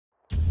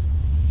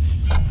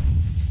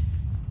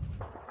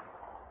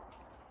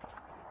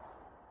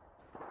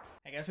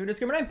Guys, we're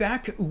just coming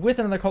back with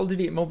another Call of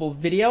Duty mobile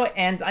video,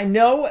 and I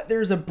know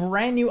there's a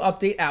brand new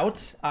update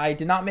out. I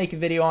did not make a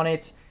video on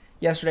it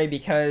yesterday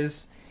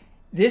because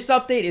this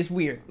update is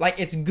weird. Like,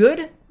 it's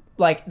good,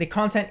 like the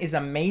content is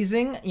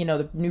amazing, you know,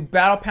 the new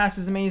battle pass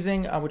is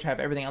amazing, which I have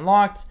everything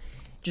unlocked.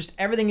 Just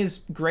everything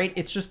is great.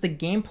 It's just the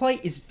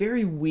gameplay is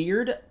very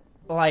weird.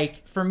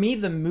 Like, for me,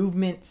 the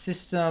movement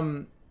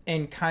system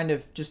and kind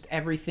of just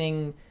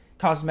everything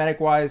cosmetic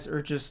wise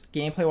or just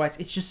gameplay wise,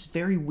 it's just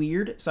very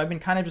weird. So I've been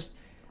kind of just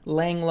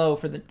laying low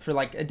for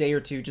like a day or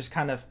two, just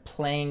kind of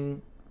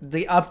playing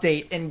the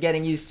update and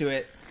getting used to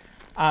it,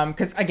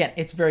 because again,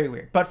 it's very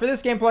weird. But for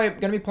this gameplay, I'm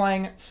gonna be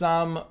playing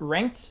some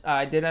ranked.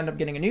 I did end up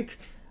getting a nuke,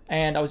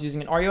 and I was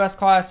using an RUS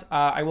class.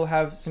 I will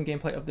have some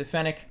gameplay of the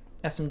Fennec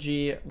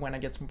SMG when I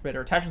get some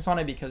better attachments on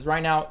it, because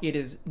right now it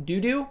is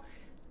doo-doo.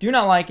 Do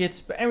not like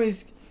it. But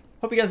anyways,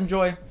 hope you guys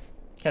enjoy.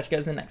 Catch you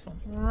guys in the next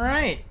one. All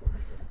right,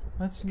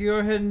 let's go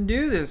ahead and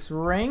do this.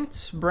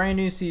 Ranked, brand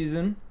new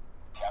season.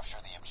 Capture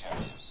the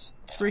objectives.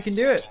 Freaking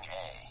do it.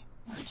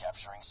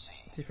 Capturing C.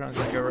 Let's see if I'm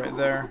gonna go right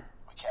there.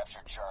 We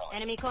captured Charlie.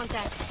 Enemy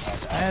contact.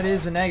 That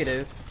is a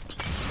negative.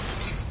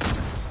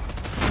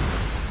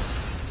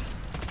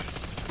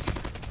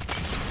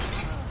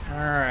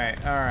 Alright.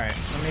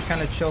 Let me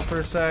kind of chill for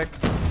a sec.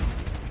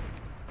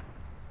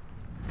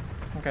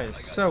 That guy is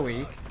so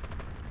weak.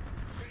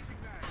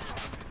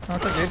 Oh,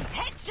 what's up, dude?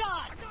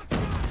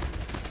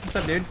 What's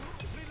up, dude?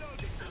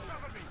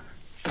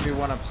 Should be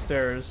one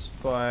upstairs,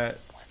 but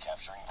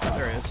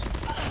there he is.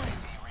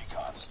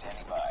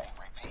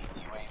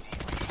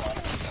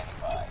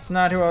 It's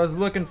not who I was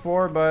looking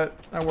for, but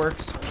that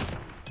works.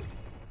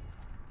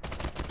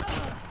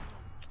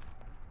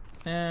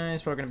 And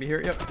he's probably gonna be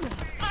here. Yep.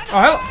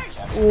 Oh,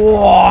 hello!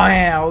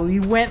 Wow! He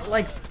went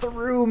like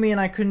through me,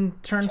 and I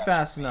couldn't turn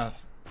fast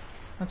enough.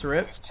 That's a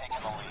rip.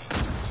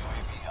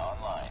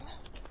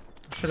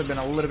 Should have been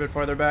a little bit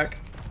farther back.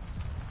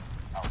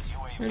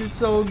 And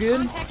it's all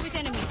good. Let's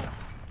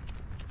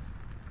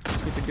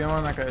keep it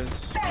going. That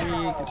guy's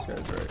weak. This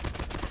guy's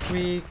right.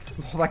 Weak.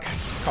 Oh, that guy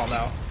just called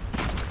out.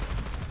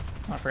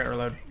 Oh, I forgot to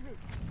reload.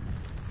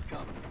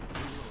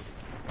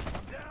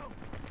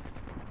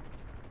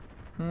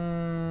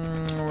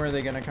 Where are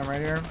they gonna come?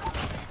 Right here?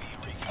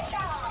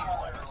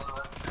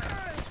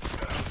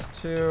 There's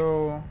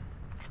two.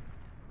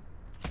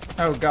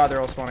 Oh god,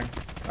 they're all spawning.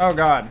 Oh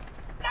god.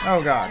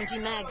 Oh god.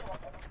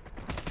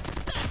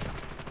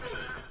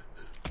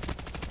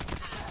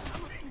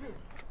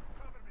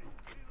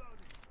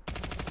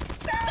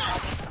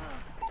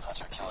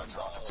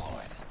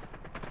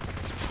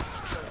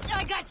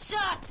 I got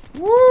shot.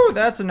 Woo,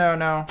 that's a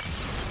no-no.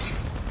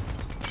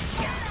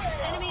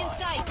 Enemy in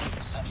sight.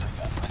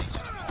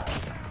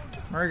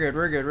 We're good,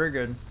 we're good, we're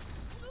good.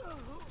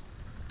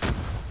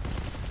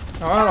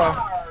 Oh, hello.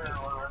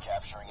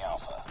 Capturing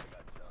Alpha.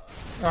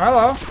 Oh,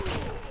 hello.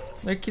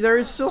 Like,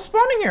 they're still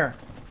spawning here.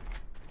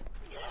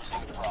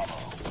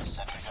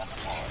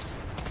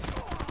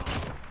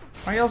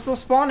 Why are y'all still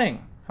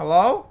spawning?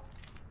 Hello?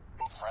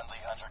 Friendly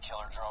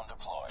hunter-killer drone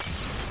deployed.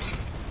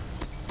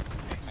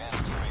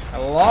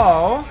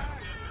 Hello?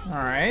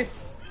 Alright.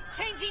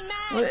 Changing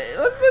mag. It's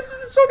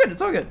all good,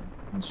 it's all good.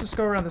 Let's just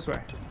go around this way.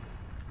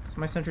 Because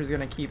my sentry's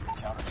gonna keep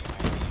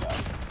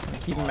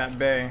him at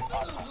bay.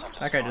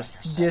 That guy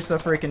just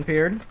dis-a-freaking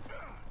peered.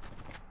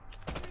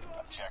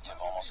 Objective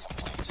almost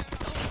complete.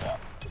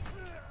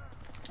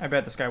 I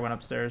bet this guy went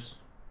upstairs.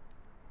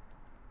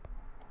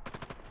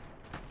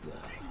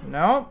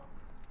 Nope.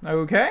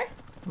 Okay.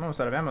 I'm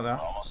almost out of ammo though.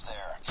 Almost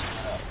there. Keep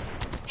it up.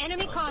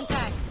 Enemy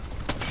contact.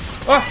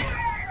 Oh!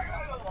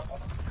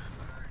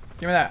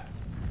 Give me that.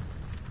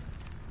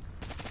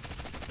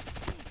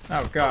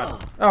 Oh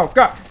god. Oh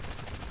god.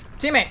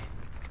 Teammate.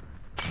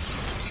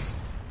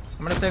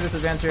 I'm gonna save this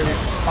advance here.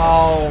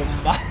 Oh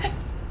my.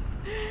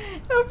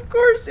 Of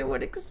course it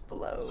would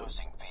explode.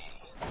 Losing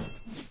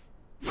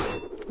B.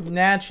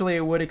 Naturally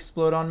it would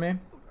explode on me.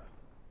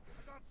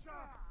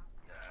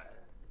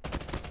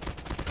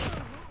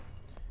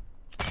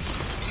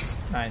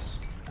 Nice.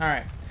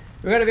 Alright.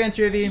 We got advanced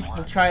UAV.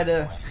 We'll try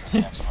to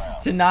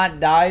to not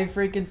die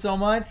freaking so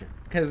much.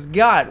 Because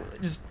god,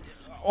 just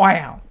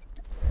wow.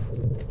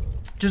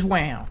 Just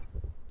wow.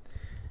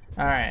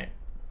 Alright.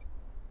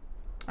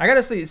 I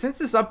gotta say, since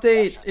this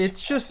update,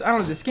 it's just, I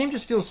don't know, this game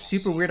just feels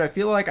super weird. I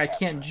feel like I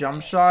can't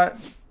jump shot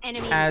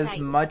as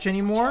much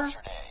anymore.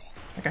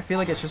 Like, I feel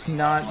like it's just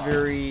not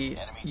very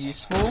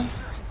useful.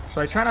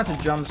 So I try not to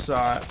jump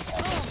shot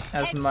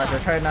as much. I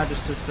try not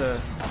just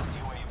to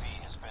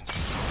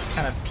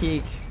kind of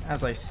peek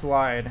as I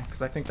slide,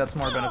 because I think that's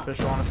more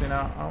beneficial, honestly,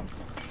 now. Oh.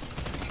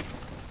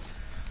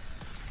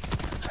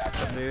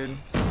 Dude.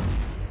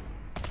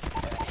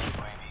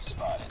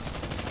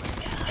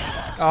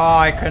 Oh,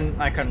 I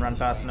couldn't run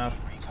fast enough.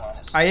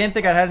 I didn't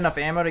think I had enough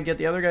ammo to get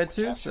the other guy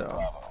too,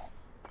 so.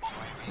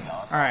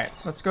 Alright,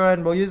 let's go ahead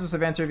and we'll use this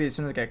advanced UAV as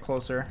soon as I get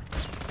closer.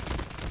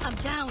 I'm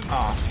down.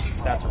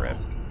 Oh, that's a rip.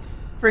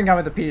 Freaking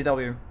got with the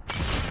PDW.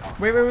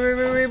 Wait.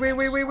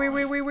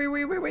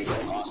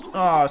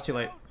 Oh, it's too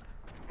late.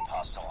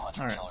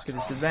 Alright, let's get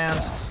this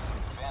advanced.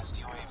 Advanced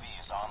UAV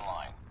is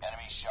online.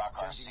 Enemy shock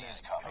RC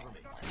is coming.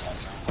 We're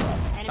capturing Bravo.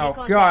 Enemy Oh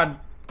contact. God.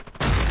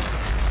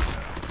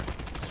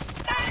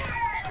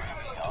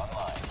 UAV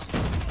online.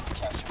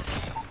 Capture B.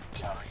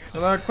 Counter your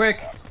Reload quick.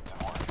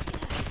 Good work.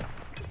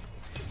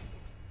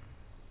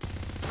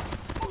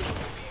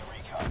 UAV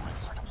recon ready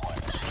for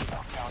deployment.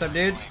 What's up,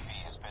 dude? UAV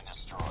has been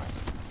destroyed.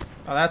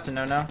 Oh, that's a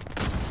no-no.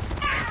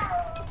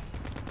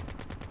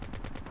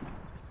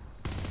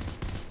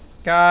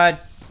 God.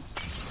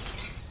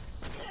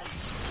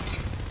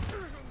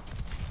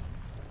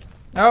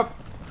 Nope.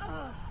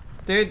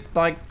 Dude,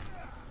 like.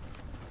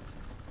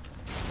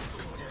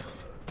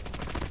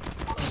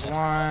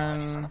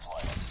 One.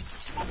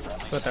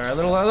 Put there a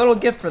little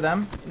gift for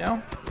them, you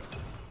know?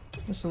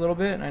 Just a little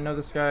bit. And I know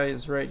this guy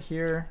is right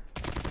here.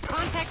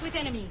 Contact with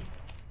enemy.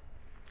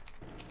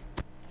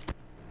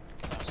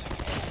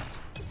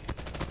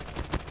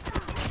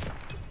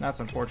 That's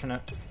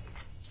unfortunate.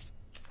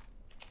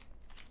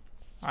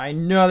 I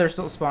know they're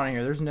still spawning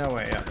here. There's no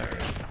way out there.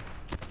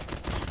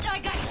 I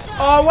got shot.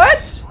 Oh,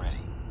 what? Ready.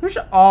 Who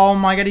shot? Oh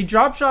my God, he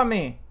drop shot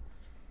me.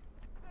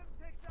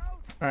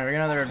 All right, we got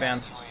another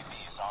advance.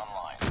 UAV is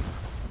online.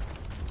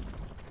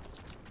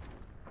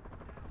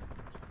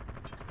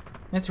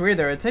 It's weird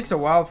though. It takes a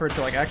while for it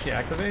to like actually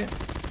activate.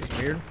 It's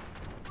weird.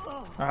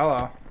 Oh,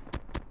 hello.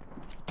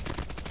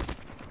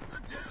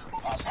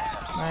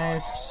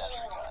 Nice.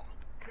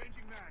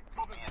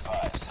 Be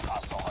advised,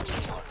 hostile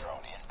hunter-killer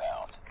drone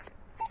inbound.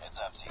 Heads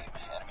up, team.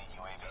 Enemy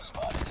UAV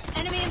spotted.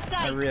 Enemy in I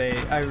sight.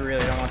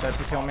 really don't want that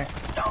to kill me.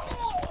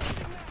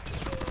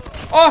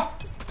 Oh!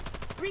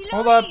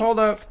 Hold up, hold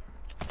up.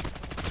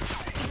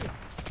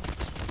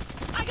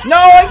 No,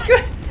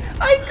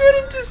 I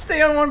couldn't just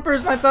stay on one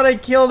person. I thought I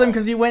killed him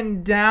because he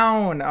went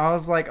down. I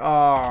was like,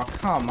 oh,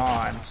 come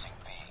on.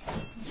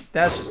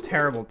 That's just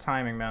terrible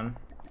timing, man.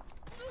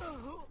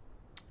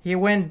 He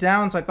went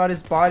down, so I thought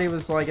his body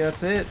was like,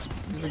 that's it.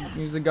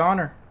 He was a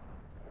goner.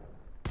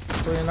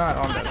 Really not.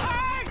 Oh, I'm dead.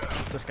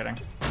 Just kidding.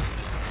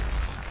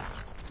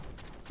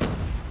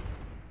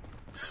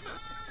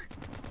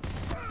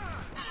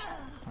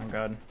 Oh,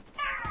 God.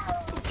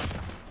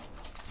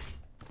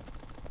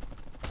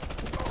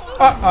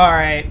 Oh,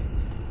 alright.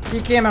 He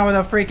came out with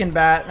a freaking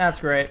bat. That's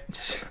great.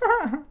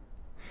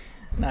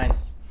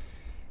 Nice.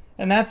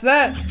 And that's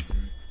that.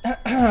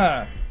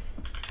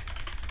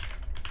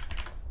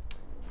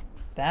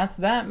 That's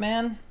that,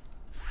 man.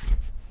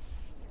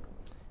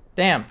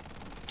 Damn.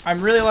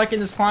 I'm really liking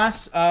this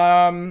class.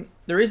 The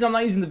reason I'm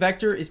not using the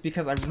Vector is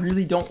because I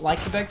really don't like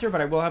the Vector, but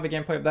I will have a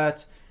gameplay of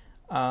that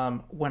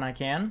when I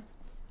can.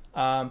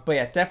 But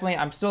yeah, definitely,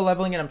 I'm still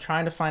leveling it. I'm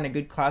trying to find a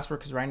good class for it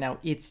because right now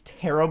it's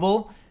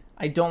terrible.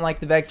 I don't like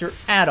the Vector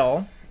at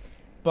all.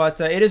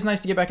 But it is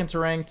nice to get back into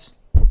ranked.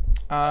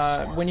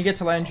 When you get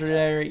to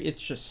legendary,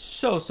 it's just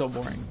so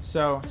boring.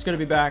 So it's good to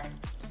be back.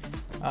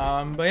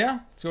 But yeah,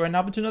 let's go ahead and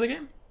hop into another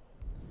game.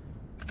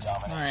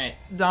 Alright,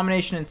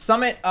 Domination and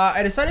Summit.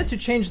 I decided to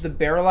change the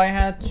barrel I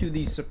had to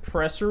the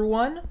suppressor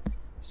one.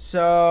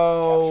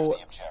 So,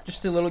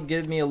 just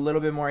give me a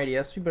little bit more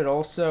ADS, but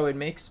also it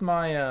makes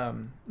my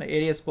my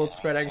ADS bullet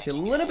spread actually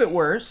a little bit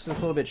worse. It's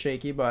a little bit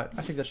shaky, but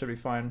I think that should be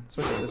fine,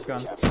 especially with this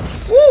gun.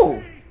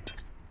 Woo!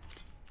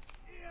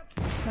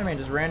 I mean,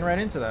 just ran right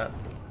into that.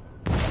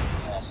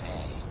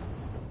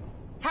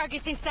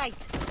 Targets in sight.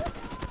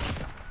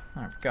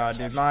 Oh God,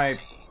 dude, my...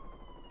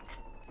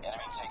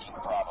 Enemy taking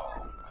Bravo.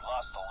 We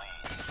lost the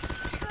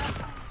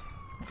lead.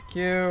 Thank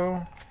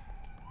you.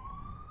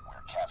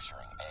 We're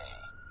capturing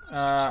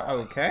A.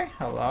 Okay,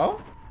 hello?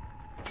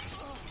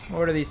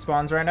 What are these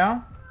spawns right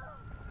now?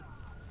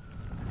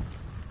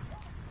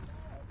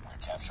 We're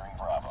capturing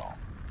Bravo.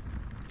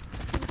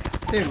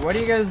 Dude, what are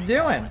you guys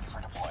doing?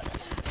 For deployment.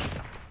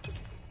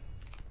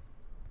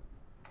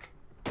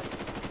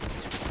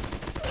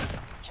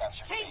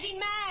 Capture B. Changing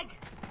mag.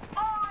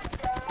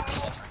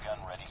 Sentry gun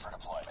ready for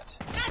deployment.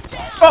 I'm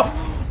down. Oh!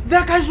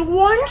 That guy's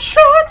one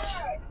shot?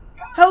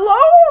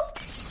 Hello?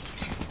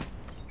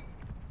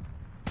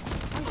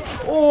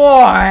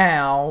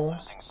 Wow.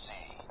 Losing C.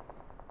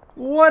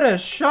 What a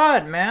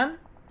shot, man.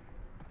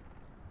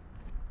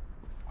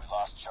 We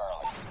lost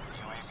Charlie.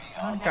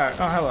 UAV on. Okay.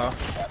 Oh, hello.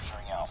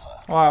 Capturing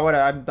Alpha. Wow, what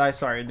a... I'm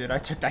sorry, dude. I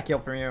took that kill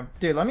from you.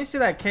 Dude, let me see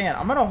that can.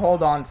 I'm gonna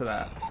hold on to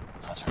that.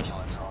 Hunter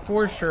killer drone.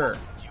 For sure.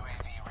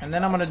 UAV And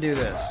then I'm gonna do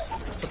this.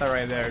 Put that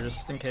right there,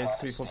 just in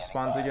case we flip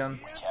spawns again.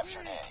 We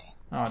captured A.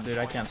 Oh, dude,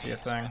 I can't see a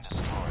thing.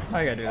 Destroyed.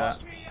 I gotta do that.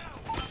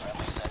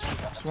 Friendly sentry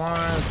gun. This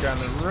one's down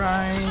the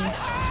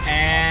right.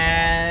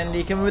 And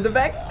he can with the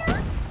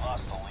Vector.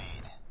 Lost the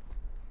lead.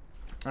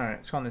 Alright,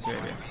 let's go on this baby.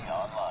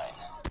 Online.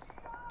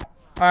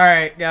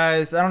 Alright,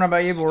 guys. I don't know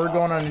about you, but we're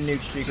going on a nuke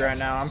streak right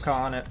now. I'm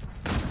calling it.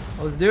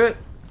 Let's do it.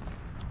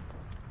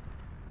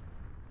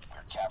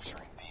 We're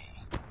capturing B.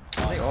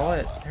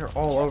 They're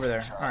all over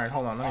there. Alright,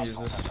 hold on. Let me use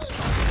this.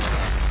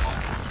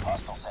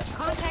 Hostile sentry.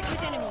 Contact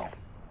with enemy.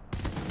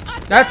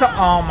 That's a...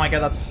 Oh my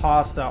God, that's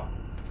hostile.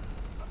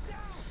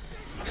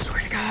 I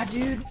swear to God,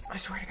 dude. I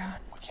swear to God.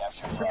 We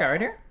captured Is there a guy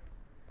right here?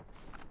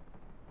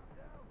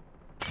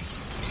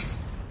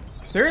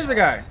 There is a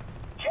guy.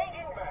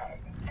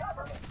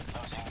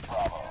 losing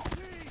Bravo.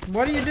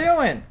 What are you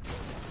doing?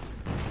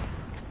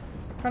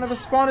 What kind of a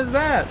spawn is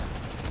that?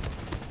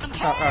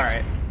 Oh,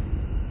 alright.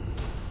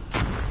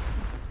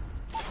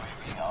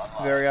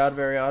 Very odd,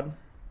 very odd.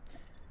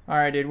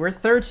 Alright, dude. We're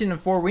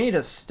 13-4. We need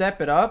to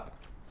step it up.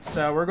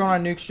 So we're going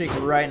on nuke streak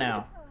right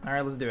now.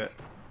 Alright, let's do it.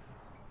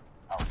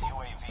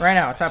 Right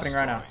now. It's happening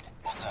right now.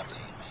 Heads up,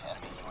 team.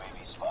 Enemy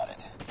UAV spotted.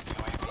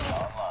 UAV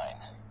online.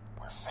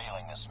 We're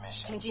failing this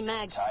mission. Changing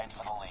mag. Tied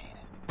for the lead.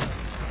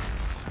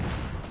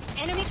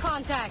 Enemy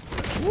contact.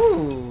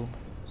 Woo!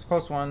 It's a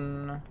close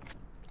one.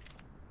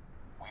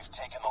 We've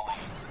taken the lead.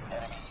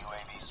 Enemy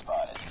UAV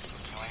spotted.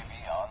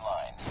 UAV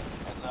online.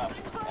 Heads up.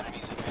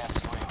 Enemy's advanced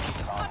UAV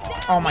is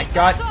online. Oh my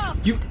god.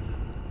 You...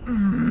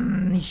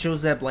 he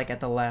shows up like at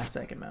the last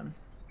second, man.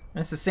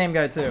 And it's the same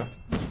guy too.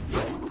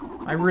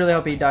 I really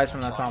hope he dies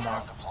from that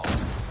tomahawk.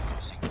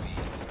 Losing B.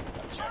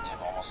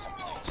 Objective almost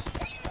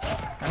complete. Keep it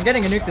up. I'm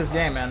getting a nuke this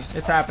game, man.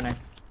 It's happening.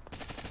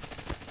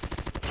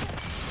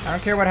 I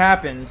don't care what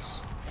happens.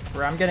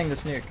 Bro, I'm getting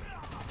this nuke.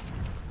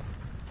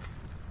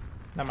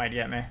 That might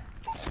get me.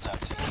 Heads up,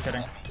 team. Just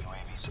kidding. Enemy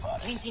UAV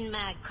spotted. Changing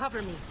mag.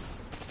 Cover me.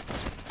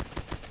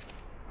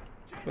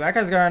 Well, that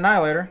guy's got an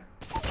annihilator.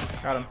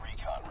 Got him.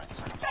 Recon ready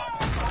for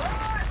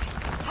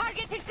deployment.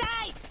 Targets in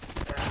sight.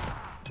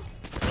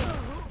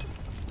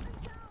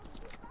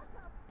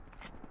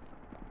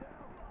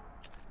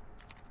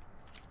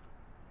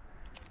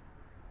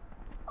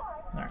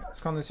 Alright, let's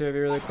call this UAV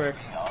really quick.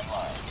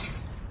 Online.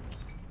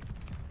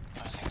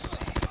 Losing C.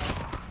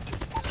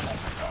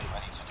 Sentry gun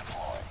ready to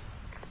deploy.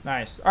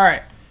 Nice.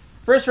 Alright.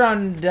 First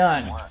round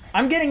done.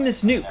 I'm getting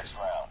this nuke. Next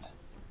round.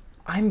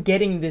 I'm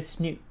getting this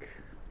nuke.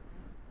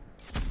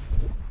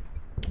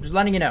 Just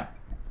letting you know.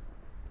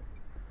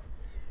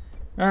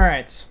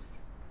 Alright.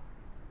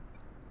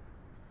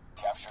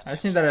 Capture I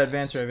just need that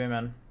advanced UAV,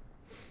 man.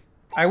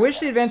 I wish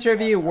the advanced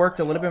UAV worked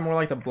a little bit more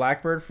like the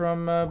Blackbird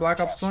from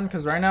Black Ops 1,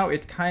 because right now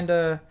it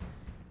kinda...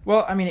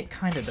 Well, I mean, it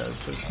kinda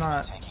does, but it's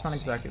not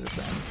exactly the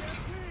same.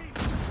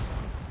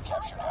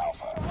 Captured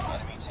Alpha.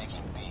 Enemy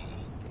taking B.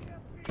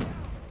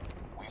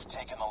 We've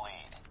taken the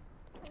lead.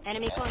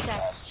 Enemy Enemy contact.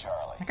 has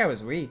Charlie. That guy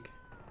was weak.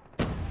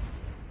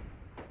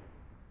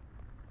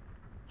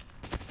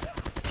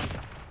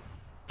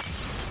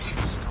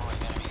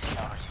 Destroying enemy's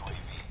counter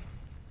UAV.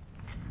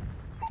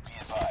 Be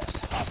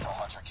advised, hostile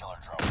hunter-killer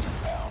drone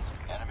inbound.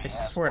 Enemy I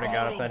has swear to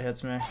God if that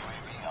hits me.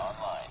 UAV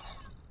online.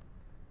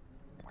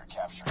 We're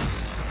capturing C.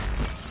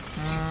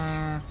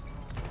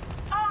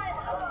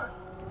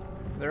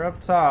 They're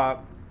up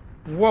top.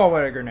 Whoa,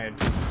 what a grenade.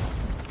 Losing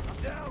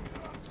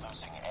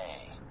A.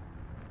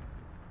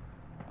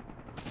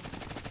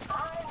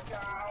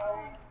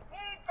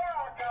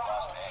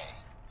 Lost A.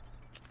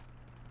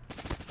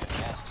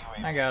 Advanced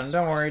UAV I got him.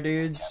 Don't worry,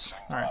 dudes.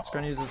 Alright, let's go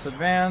and use this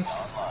advanced.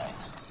 online.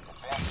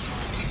 Advanced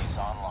UAV is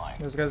online.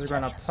 Those guys are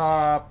going up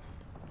top.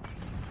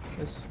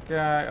 This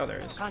guy... Oh, there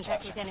he is.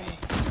 Contact with enemy.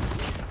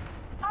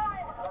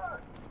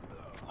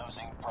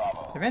 Losing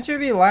Bravo. Advanced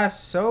UAV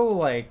lasts so,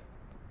 like,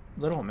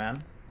 little,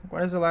 man.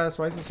 Why does it last?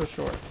 Why is it so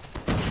short?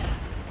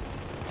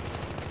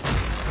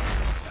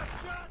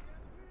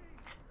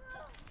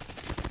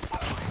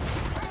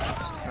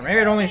 Or maybe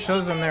it only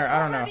shows them there. I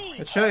don't know.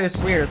 It's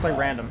weird. It's like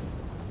random.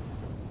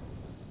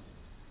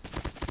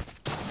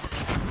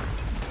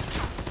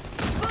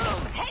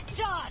 Boom!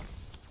 Headshot.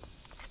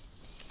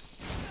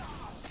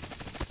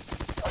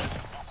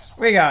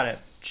 We got it.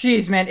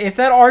 Jeez, man. If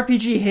that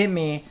RPG hit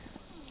me,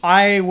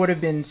 I would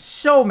have been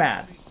so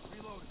mad.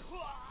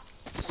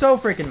 So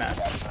freaking mad.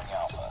 Capturing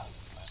Alpha.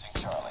 Losing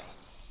Charlie.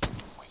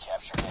 We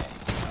captured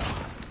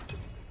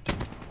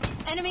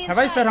A. Enemy Have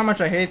I said how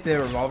much I hate the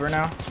revolver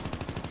now?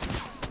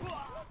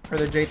 Or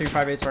the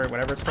J358, sorry,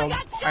 whatever it's called.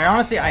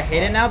 I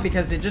hate it now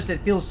because it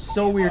feels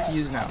so weird to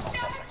use now. Sentry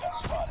gun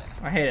spotted.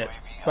 I hate it.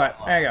 But,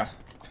 there you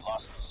We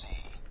lost C.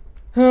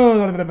 go.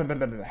 Warning. Friendly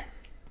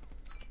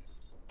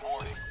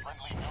nuke has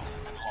been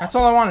That's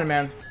all I wanted,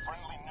 man. Friendly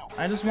nuke.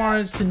 I just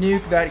wanted to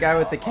nuke that guy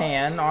with the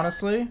KN,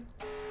 honestly.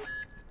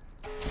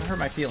 It hurt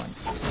my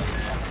feelings.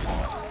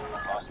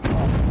 Lost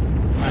Bravo.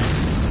 Nice.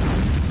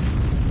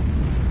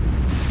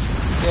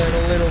 Get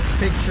a little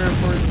picture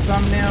for the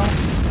thumbnail.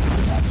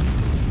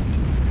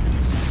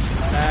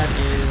 That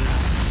is...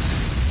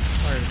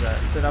 Where is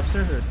that? Is it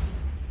upstairs or...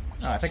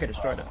 Oh, I think I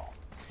destroyed it.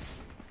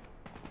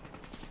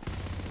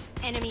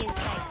 Enemy in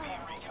sight.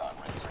 Recon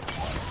ready for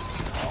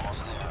deployment. We're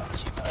almost there.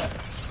 Keep it up.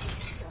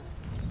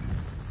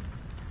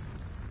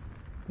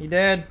 He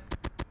dead.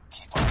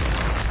 Keep on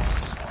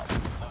this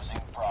one. Losing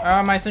Bravo.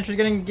 Oh, my sentry's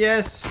getting...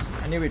 Yes!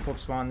 I knew we'd flip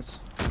spawns.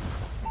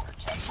 We're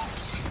capturing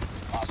C.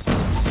 Hostiles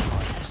have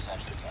destroyed your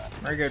sentry gun.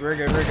 We're good, we're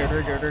good, we're good,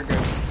 we're good, we're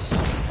good.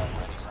 Sentry gun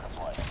ready for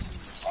deployment.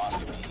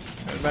 Lost B.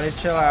 Everybody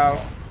chill out.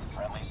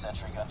 Friendly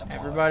sentry gun deployed.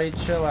 Everybody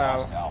chill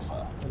out.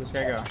 Alpha. Where'd this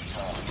guy go? Captured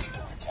Charlie.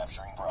 We're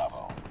capturing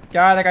Bravo.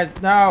 God, that guy's...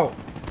 No!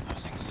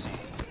 Losing C.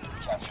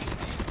 Captured B.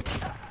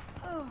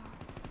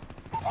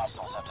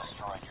 Hostiles have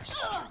destroyed your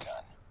sentry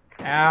gun.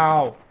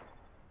 Ow.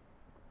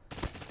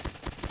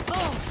 Boom!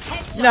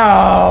 Headshot.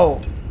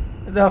 No!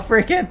 The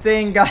freaking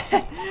thing got...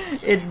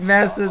 It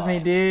messed with me,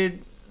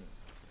 dude.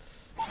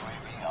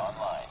 UAV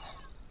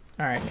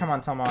All right, come on,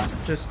 Tomahawk.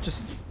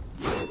 Just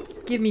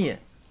give me it.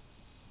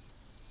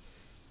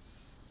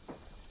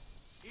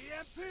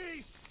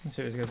 Let's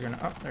see what these guys are gonna.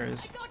 Oh, there he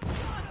is. Should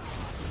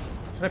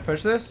I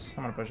push this?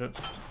 I'm gonna push it.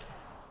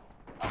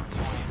 Our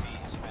UAV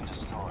has been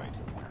destroyed.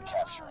 We're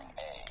capturing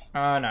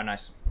A. No,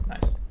 nice.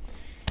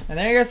 And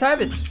there you guys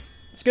have it.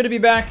 It's good to be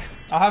back.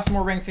 I'll have some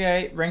more ranked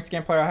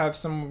gameplay. I'll have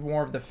some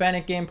more of the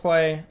Fennec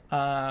gameplay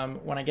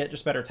when I get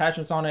just better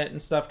attachments on it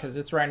and stuff, because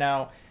it's right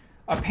now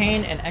a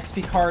pain, and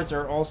XP cards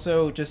are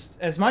also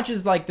just, as much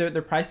as like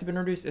their price has been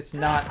reduced, it's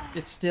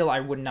still, I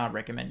would not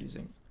recommend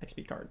using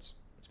XP cards.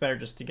 It's better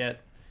just to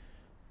get,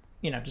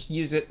 just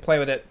use it, play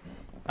with it.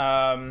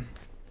 But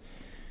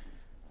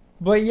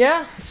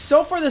yeah,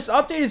 so far this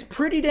update is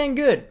pretty dang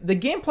good. The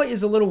gameplay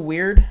is a little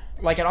weird.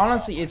 Like,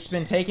 honestly, it's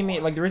been taking me,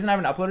 like, the reason I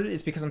haven't uploaded it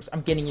is because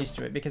I'm getting used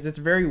to it, because it's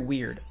very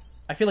weird.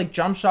 I feel like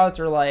jump shots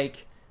are,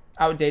 like,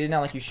 outdated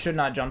now. Like, you should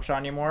not jump shot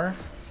anymore.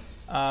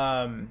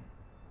 And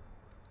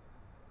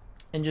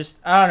just,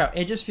 I don't know.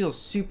 It just feels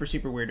super,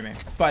 super weird to me.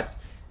 But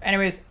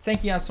anyways,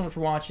 thank you guys so much for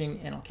watching,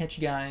 and I'll catch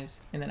you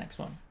guys in the next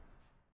one.